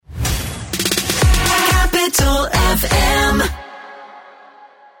Capital FM.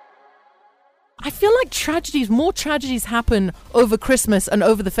 I feel like more tragedies happen over Christmas and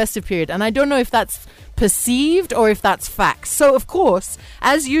over the festive period. And I don't know if that's perceived or if that's facts. So, of course,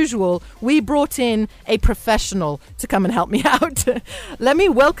 as usual, we brought in a professional to come and help me out. Let me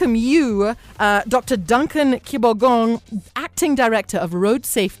welcome you, Dr. Duncan Kibogong, Acting Director of Road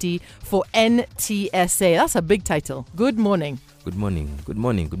Safety for NTSA. That's a big title. Good morning. Good morning,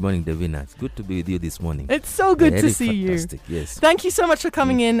 Davina. It's good to be with you this morning. It's so good to see fantastic, you. Yes. Thank you so much for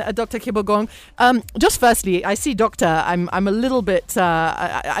coming in, Dr. Kibogong. Just firstly, I see doctor. I'm a little bit.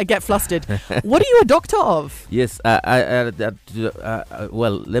 I get flustered. What are you a doctor of? Yes. Well,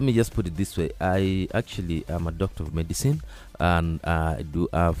 let me just put it this way. I actually am a doctor of medicine, and I do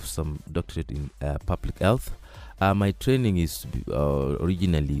have some doctorate in public health. My training is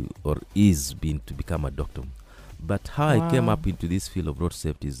originally to become a doctor. But how I came up into this field of road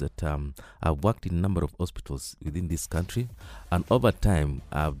safety is that I've worked in a number of hospitals within this country, and over time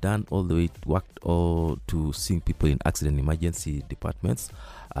I've done all the way to seeing people in accident emergency departments,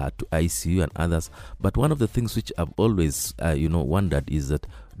 to ICU and others. But one of the things which I've always wondered is that,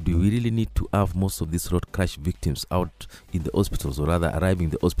 do we really need to have most of these road crash victims out in the hospitals, or rather arriving in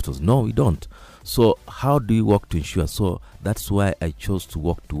the hospitals? No, we don't. So how do we work to ensure? So that's why I chose to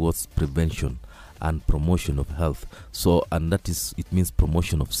work towards prevention and promotion of health. It means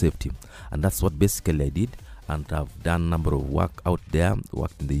promotion of safety. And that's what basically I did. And I've done a number of work out there,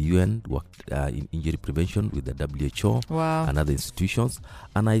 worked in the UN, worked in injury prevention with the WHO and other institutions.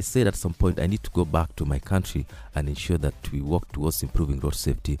 And I said at some point I need to go back to my country and ensure that we work towards improving road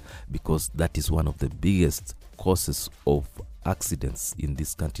safety, because that is one of the biggest causes of accidents in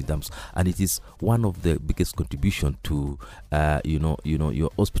this country, and it is one of the biggest contribution to your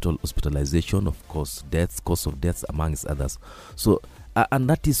hospitalization, of course, cause of deaths amongst others. So and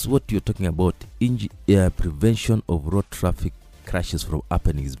that is what you're talking about. Prevention of road traffic crashes from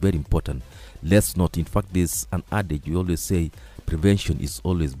happening is very important. Let's not, in fact, there's an adage we always say, prevention is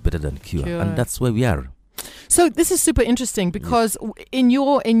always better than cure. And that's where we are. So this is super interesting because in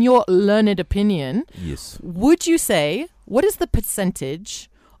your learned opinion, would you say, what is the percentage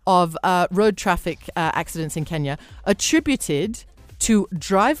of road traffic accidents in Kenya attributed to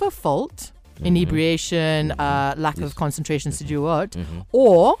driver fault, inebriation, lack of concentration to do what,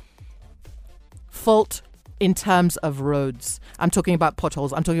 or fault in terms of roads? I'm talking about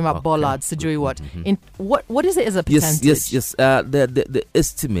potholes. I'm talking about bollards. To do what? In what is it as a percentage? Yes. The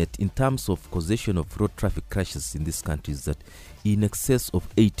estimate in terms of causation of road traffic crashes in this country is that in excess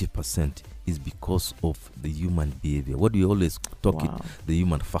of 80% is because of the human behavior. What we always talk it, the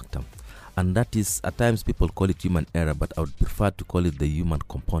human factor. And that is, at times people call it human error, but I would prefer to call it the human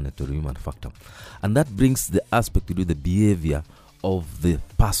component or human factor. And that brings the aspect to do the behavior of the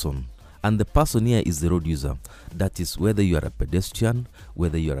person. And the person here is the road user. That is, whether you are a pedestrian,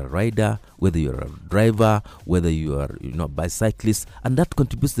 whether you are a rider, whether you are a driver, whether you are bicyclist, and that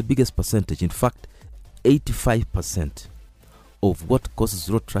contributes the biggest percentage. In fact, 85% of what causes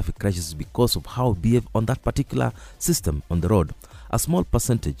road traffic crashes is because of how we behave on that particular system on the road. A small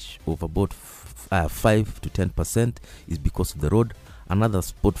percentage of about 5 to 10% is because of the road. Another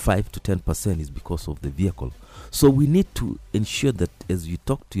about 5 to 10% is because of the vehicle. So we need to ensure that as you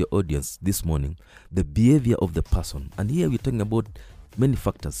talk to your audience this morning, the behavior of the person, and here we're talking about many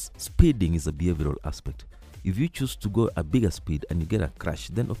factors. Speeding is a behavioral aspect. If you choose to go a bigger speed and you get a crash,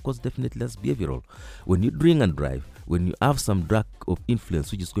 then of course definitely that's behavioral. When you drink and drive, when you have some drug of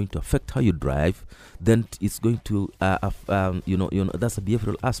influence which is going to affect how you drive, then it's going to that's a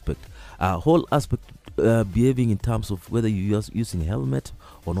behavioral aspect. Whole aspect behaving in terms of whether you're using a helmet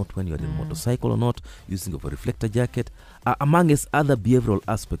or not, when you're in a motorcycle or not, using of a reflector jacket, amongst other behavioral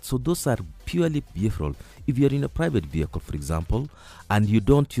aspects. So those are purely behavioral. If you're in a private vehicle, for example, and you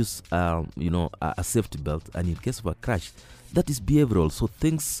don't use a safety belt, and in case of a crash, that is behavioral. So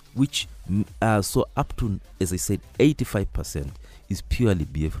things which so up to, as I said, 85% is purely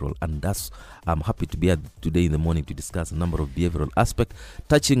behavioral, and that's I'm happy to be here today in the morning to discuss a number of behavioral aspects,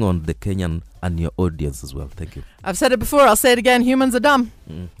 touching on the Kenyan and your audience as well. Thank you. I've said it before, I'll say it again. Humans are dumb.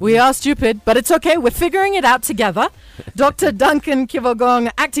 We are stupid, but it's okay. We're figuring it out together. Dr. Duncan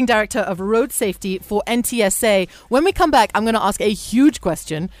Kibogong, Acting Director of Road Safety for NTSA. When we come back, I'm going to ask a huge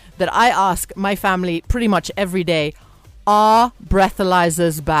question that I ask my family pretty much every day. Are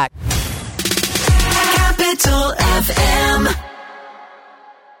breathalyzers back? Capital FM.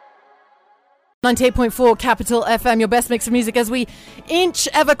 98.4 Capital FM, your best mix of music as we inch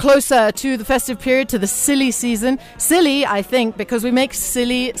ever closer to the festive period, to the silly season. Silly, I think, because we make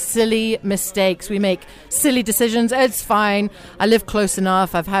silly mistakes. We make silly decisions. It's fine. I live close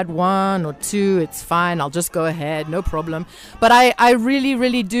enough. I've had one or two. It's fine. I'll just go ahead. No problem. But I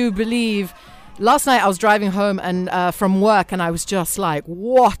really do believe... Last night I was driving home and from work, and I was just like,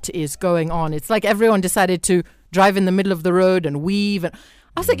 what is going on? It's like everyone decided to drive in the middle of the road and weave. And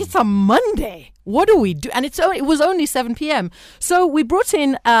I was like, it's a Monday. What do we do? And it was only 7 p.m. So we brought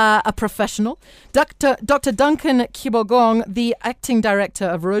in a professional, Dr. Duncan Kibogong, the acting director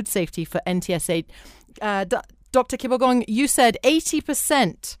of road safety for NTSA. Dr. Kibogong, you said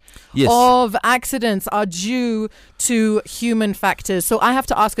 80% of accidents are due to human factors. So I have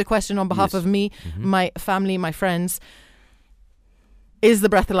to ask a question on behalf of me, my family, my friends. Is the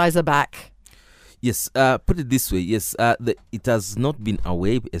breathalyzer back? Yes, put it this way. Yes, it has not been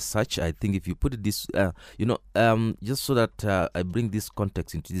away as such. I think if you put it this, just so that I bring this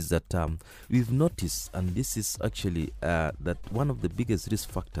context into this, that we've noticed, and this is actually that one of the biggest risk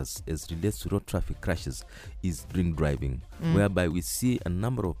factors as relates to road traffic crashes is drink driving, whereby we see a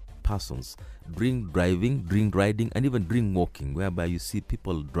number of persons drink driving, drink riding, and even drink walking, whereby you see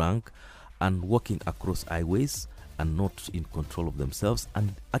people drunk and walking across highways and not in control of themselves,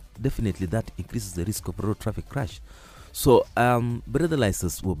 and definitely that increases the risk of road traffic crash. So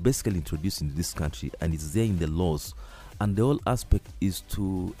breathalyzers were basically introduced in this country, and it's there in the laws, and the whole aspect is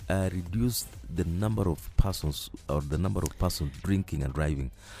to reduce the number of persons or the number of persons drinking and driving.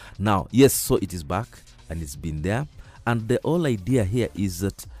 Now, yes, so it is back and it's been there, and the whole idea here is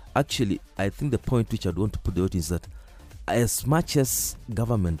that actually, I think the point which I'd want to put out is that as much as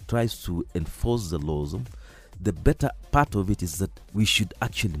government tries to enforce the laws, the better part of it is that we should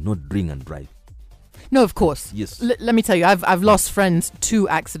actually not drink and drive. No, of course. Yes. Let me tell you, I've lost friends to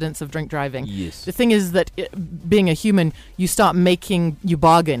accidents of drink driving. Yes. The thing is that being a human, you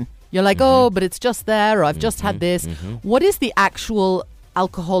bargain. You're like, oh, but it's just there, or I've just had this. What is the actual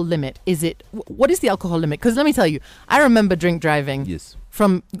alcohol limit? What is the alcohol limit? Because let me tell you, I remember drink driving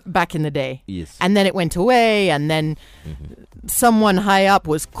from back in the day. Yes. And then it went away, and then someone high up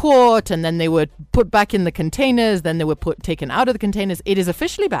was caught, and then they were put back in the containers, then they were taken out of the containers. It is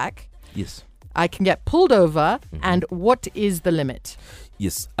officially back. Yes. I can get pulled over, and what is the limit?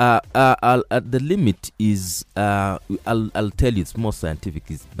 Yes. The limit is, I'll tell you, it's more scientific,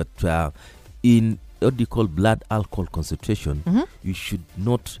 but in what you call blood alcohol concentration, you should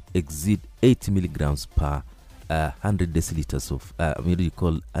not exceed 80 milligrams per 100 deciliters of,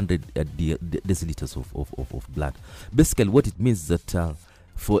 100 deciliters of blood. Basically, what it means is that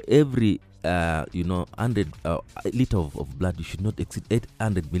for every 100 liter of blood, you should not exceed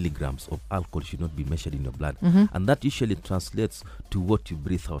 800 milligrams of alcohol should not be measured in your blood. And that usually translates to what you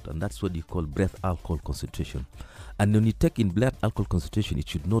breathe out, and that's what you call breath alcohol concentration. And when you take in blood alcohol concentration, it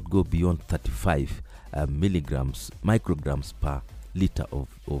should not go beyond 35 micrograms per liter of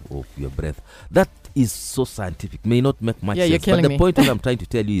your breath. That is so scientific, may not make much sense, but the point I'm trying to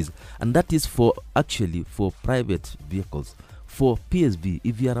tell you is, and that is for private vehicles. For PSV,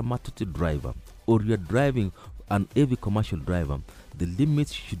 if you are a matatu driver or you are driving an heavy commercial driver, the limit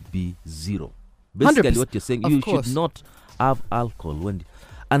should be 0. Basically, what you're saying, you should not have alcohol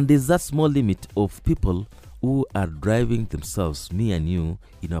and there's that small limit of people who are driving themselves, me and you,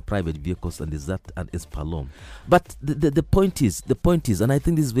 in our private vehicles, and there's that and it's per law. But the point is, and I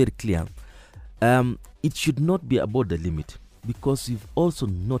think this is very clear, it should not be about the limit, because you've also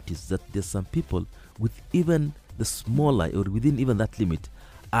noticed that there's some people with even the smaller or within even that limit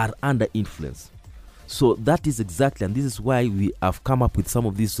are under influence. So that is exactly, and this is why we have come up with some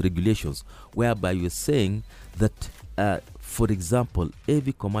of these regulations, whereby you're saying that, for example,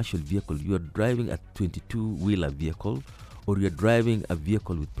 every commercial vehicle, you are driving a 22-wheeler vehicle, or you're driving a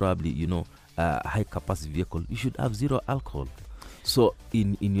vehicle with probably, a high-capacity vehicle, you should have 0 alcohol so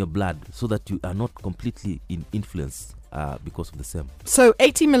in your blood, so that you are not completely in influence because of the same. So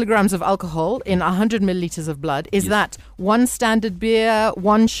 80 milligrams of alcohol in 100 milliliters of blood. Is that one standard beer,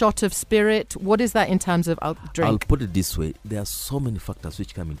 one shot of spirit? What is that in terms of drink? I'll put it this way. There are so many factors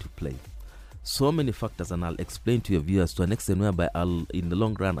which come into play. So many factors, and I'll explain to your viewers to an extent whereby in the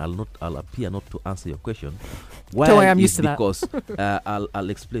long run, I'll appear not to answer your question. Why? Don't worry, I'm used to that. Because I'll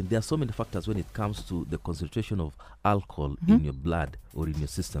explain. There are so many factors when it comes to the concentration of alcohol in your blood or in your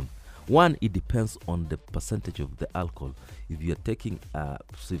system. One, it depends on the percentage of the alcohol. If you're taking,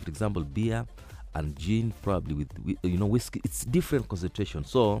 say for example, beer and gin, probably with whiskey, it's different concentration.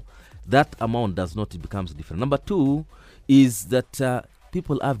 So that amount it becomes different. Number two is that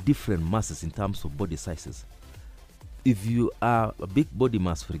people have different masses in terms of body sizes. if you are a big body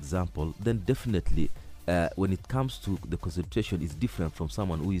mass, for example, then definitely when it comes to the concentration is different from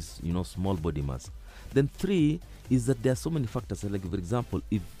someone who is, small body mass. Then 3 is that there are so many factors. Like, for example,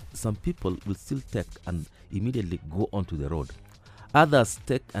 if some people will still take and immediately go onto the road, others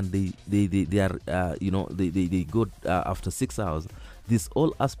take and they go after 6 hours. This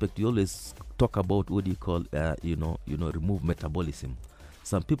whole aspect you always talk about, what do you call remove metabolism.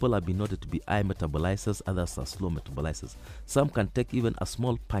 Some people have been noted to be high metabolizers, others are slow metabolizers. Some can take even a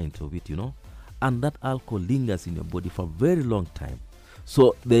small pint of it, and that alcohol lingers in your body for a very long time.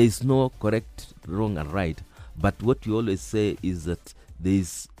 So there is no correct, wrong and right, but what you always say is that there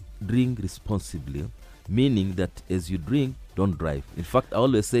is drink responsibly, meaning that as you drink, don't drive. In fact, I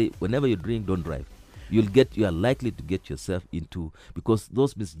always say whenever you drink, don't drive. You are likely to get yourself into, because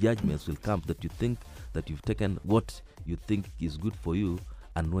those misjudgments will come that you think that you've taken what you think is good for you,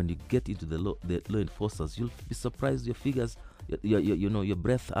 and when you get into the law enforcers, you'll be surprised your figures, your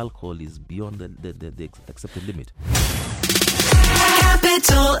breath alcohol is beyond the accepted limit.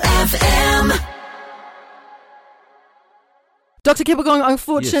 Capital FM. Dr. Kipagong,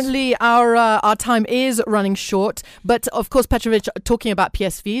 unfortunately, yes, our time is running short. But of course, Petrovic talking about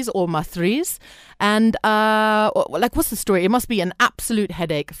PSVs or Mathris, and what's the story? It must be an absolute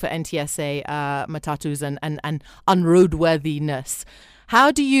headache for NTSA Matatus and unroadworthiness. How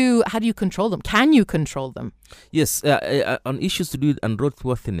do you control them? Can you control them? Yes, on issues to do with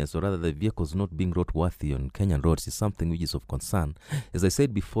unroadworthiness, or rather the vehicles not being roadworthy on Kenyan roads, is something which is of concern. As I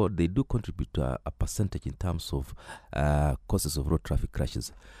said before, they do contribute to a percentage in terms of causes of road traffic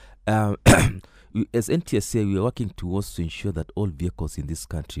crashes. As NTSA, we are working towards to ensure that all vehicles in this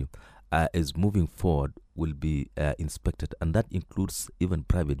country as moving forward will be inspected, and that includes even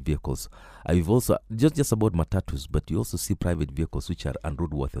private vehicles. We've also, just about Matatus, but you also see private vehicles which are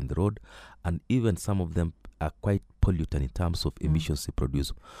unroadworthy on the road, and even some of them are quite pollutant in terms of emissions they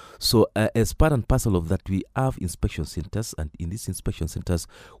produce. So as part and parcel of that, we have inspection centers, and in these inspection centers,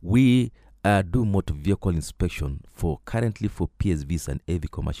 we do motor vehicle inspection currently for PSVs and heavy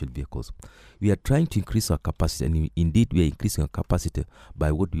commercial vehicles. We are trying to increase our capacity, and indeed we are increasing our capacity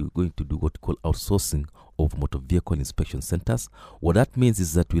by what we are going to do, what we call outsourcing of motor vehicle inspection centers. What that means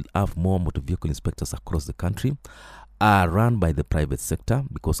is that we'll have more motor vehicle inspectors across the country, run by the private sector,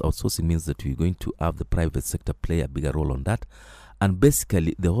 because outsourcing means that we're going to have the private sector play a bigger role on that. And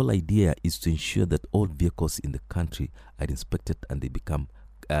basically, the whole idea is to ensure that all vehicles in the country are inspected and they become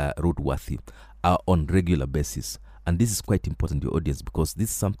roadworthy on regular basis. And this is quite important to the audience, because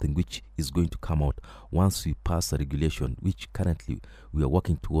this is something which is going to come out once we pass a regulation, which currently we are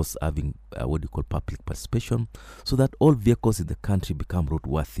working towards having what you call public participation, so that all vehicles in the country become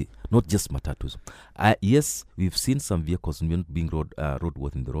roadworthy, not just Matatus. Yes, we've seen some vehicles being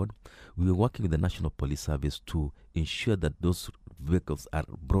roadworthy in the road. We are working with the National Police Service to ensure that those vehicles are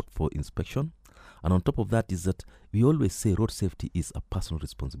brought for inspection. And on top of that is that we always say road safety is a personal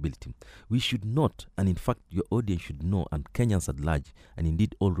responsibility. We should not, and in fact your audience should know, and Kenyans at large, and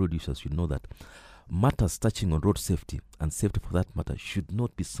indeed all road users should know, that matters touching on road safety, and safety for that matter, should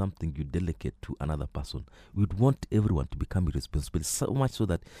not be something you delegate to another person. We'd want everyone to become responsible, so much so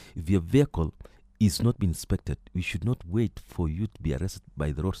that if your vehicle is not being inspected, we should not wait for you to be arrested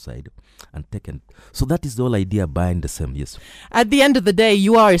by the roadside and taken. So that is the whole idea behind the same. Yes. At the end of the day,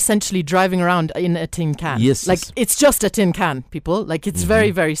 you are essentially driving around in a tin can. Yes. Like, it's just a tin can, people. Like, it's very,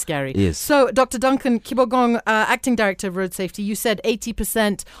 very scary. Yes. So, Dr. Duncan Kipagong, Acting Director of Road Safety, you said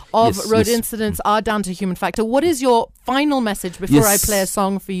 80% of road incidents are down to human factor. What is your final message before I play a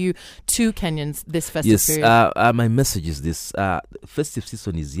song for you to Kenyans this festive period? My message is this. Festive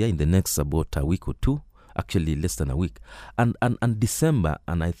season is here in the next about a week or two, actually less than a week, and December,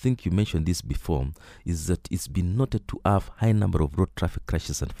 and I think you mentioned this before, is that it's been noted to have high number of road traffic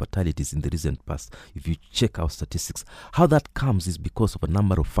crashes and fatalities in the recent past. If you check our statistics, how that comes is because of a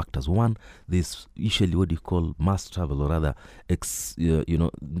number of factors. One, there's usually what you call mass travel, or rather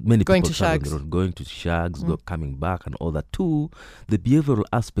many going people traveling the road, going to shags, coming back and all that. Two, the behavioral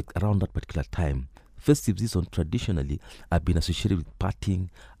aspect around that particular time. Festive season traditionally have been associated with partying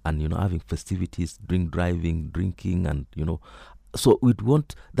and having festivities, drinking, and so we'd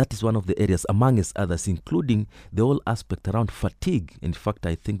want, that is one of the areas amongst others, including the whole aspect around fatigue. In fact,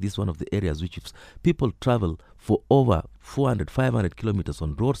 I think this is one of the areas which, if people travel for over 400, 500 kilometers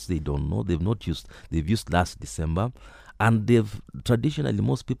on roads they don't know, they've used last December. And traditionally,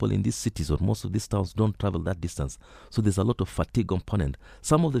 most people in these cities or most of these towns don't travel that distance. So there's a lot of fatigue component.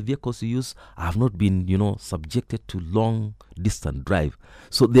 Some of the vehicles you use have not been, subjected to long distance drive.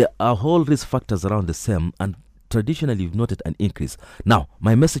 So there are whole risk factors around the same, and traditionally you've noted an increase. Now,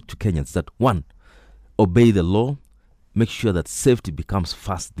 my message to Kenyans is that, one, obey the law. make sure that safety becomes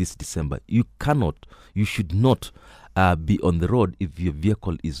first this December. You should not be on the road if your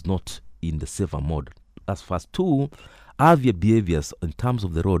vehicle is not in the safer mode. That's first. 2, have your behaviors in terms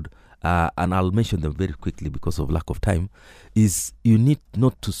of the road, and I'll mention them very quickly because of lack of time, is you need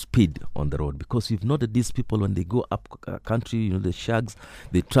not to speed on the road, because you've noted these people when they go up country, the shags,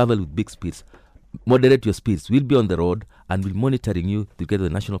 they travel with big speeds. Moderate your speeds. We'll be on the road and we'll monitoring you together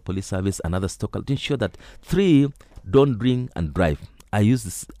with the National Police Service and other stock to ensure that. 3, don't drink and drive.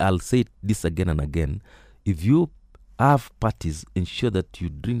 I'll say this again and again. If you have parties, ensure that you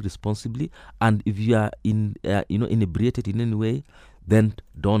drink responsibly, and if you are inebriated in any way, then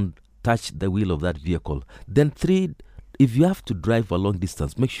don't touch the wheel of that vehicle. Then 3, if you have to drive a long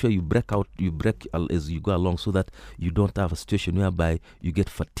distance, make sure you brake as you go along, so that you don't have a situation whereby you get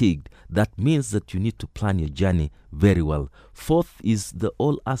fatigued. That means that you need to plan your journey very well. 4th is the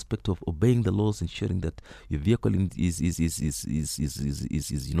whole aspect of obeying the laws, ensuring that your vehicle is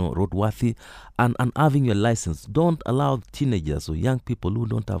roadworthy, and having your license. Don't allow teenagers or young people who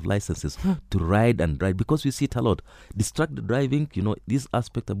don't have licenses to ride and drive, because we see it a lot. Distracted driving, this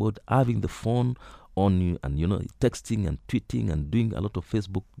aspect about having the phone on you and texting and tweeting and doing a lot of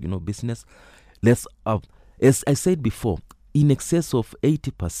Facebook business. Let's as I said before, in excess of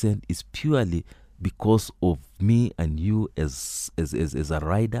 80% is purely because of me and you as a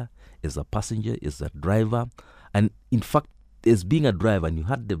rider, as a passenger, as a driver. And in fact, as being a driver, and you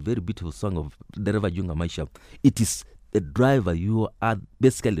had the very beautiful song of Dereva Junga Maisha, it is a driver, you are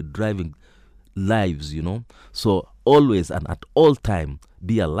basically driving lives, So always and at all time,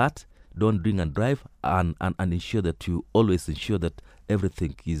 be alert. Don't drink and drive, and ensure that you always ensure that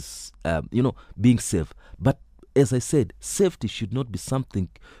everything is, being safe. But as I said, safety should not be something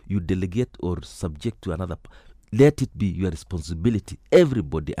you delegate or subject to another. Let it be your responsibility,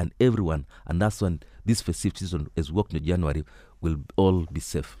 everybody and everyone. And that's when this festive season, as worked in January, will all be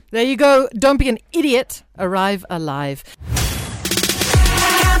safe. There you go. Don't be an idiot. Arrive alive.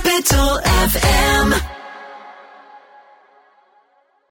 Capital FM.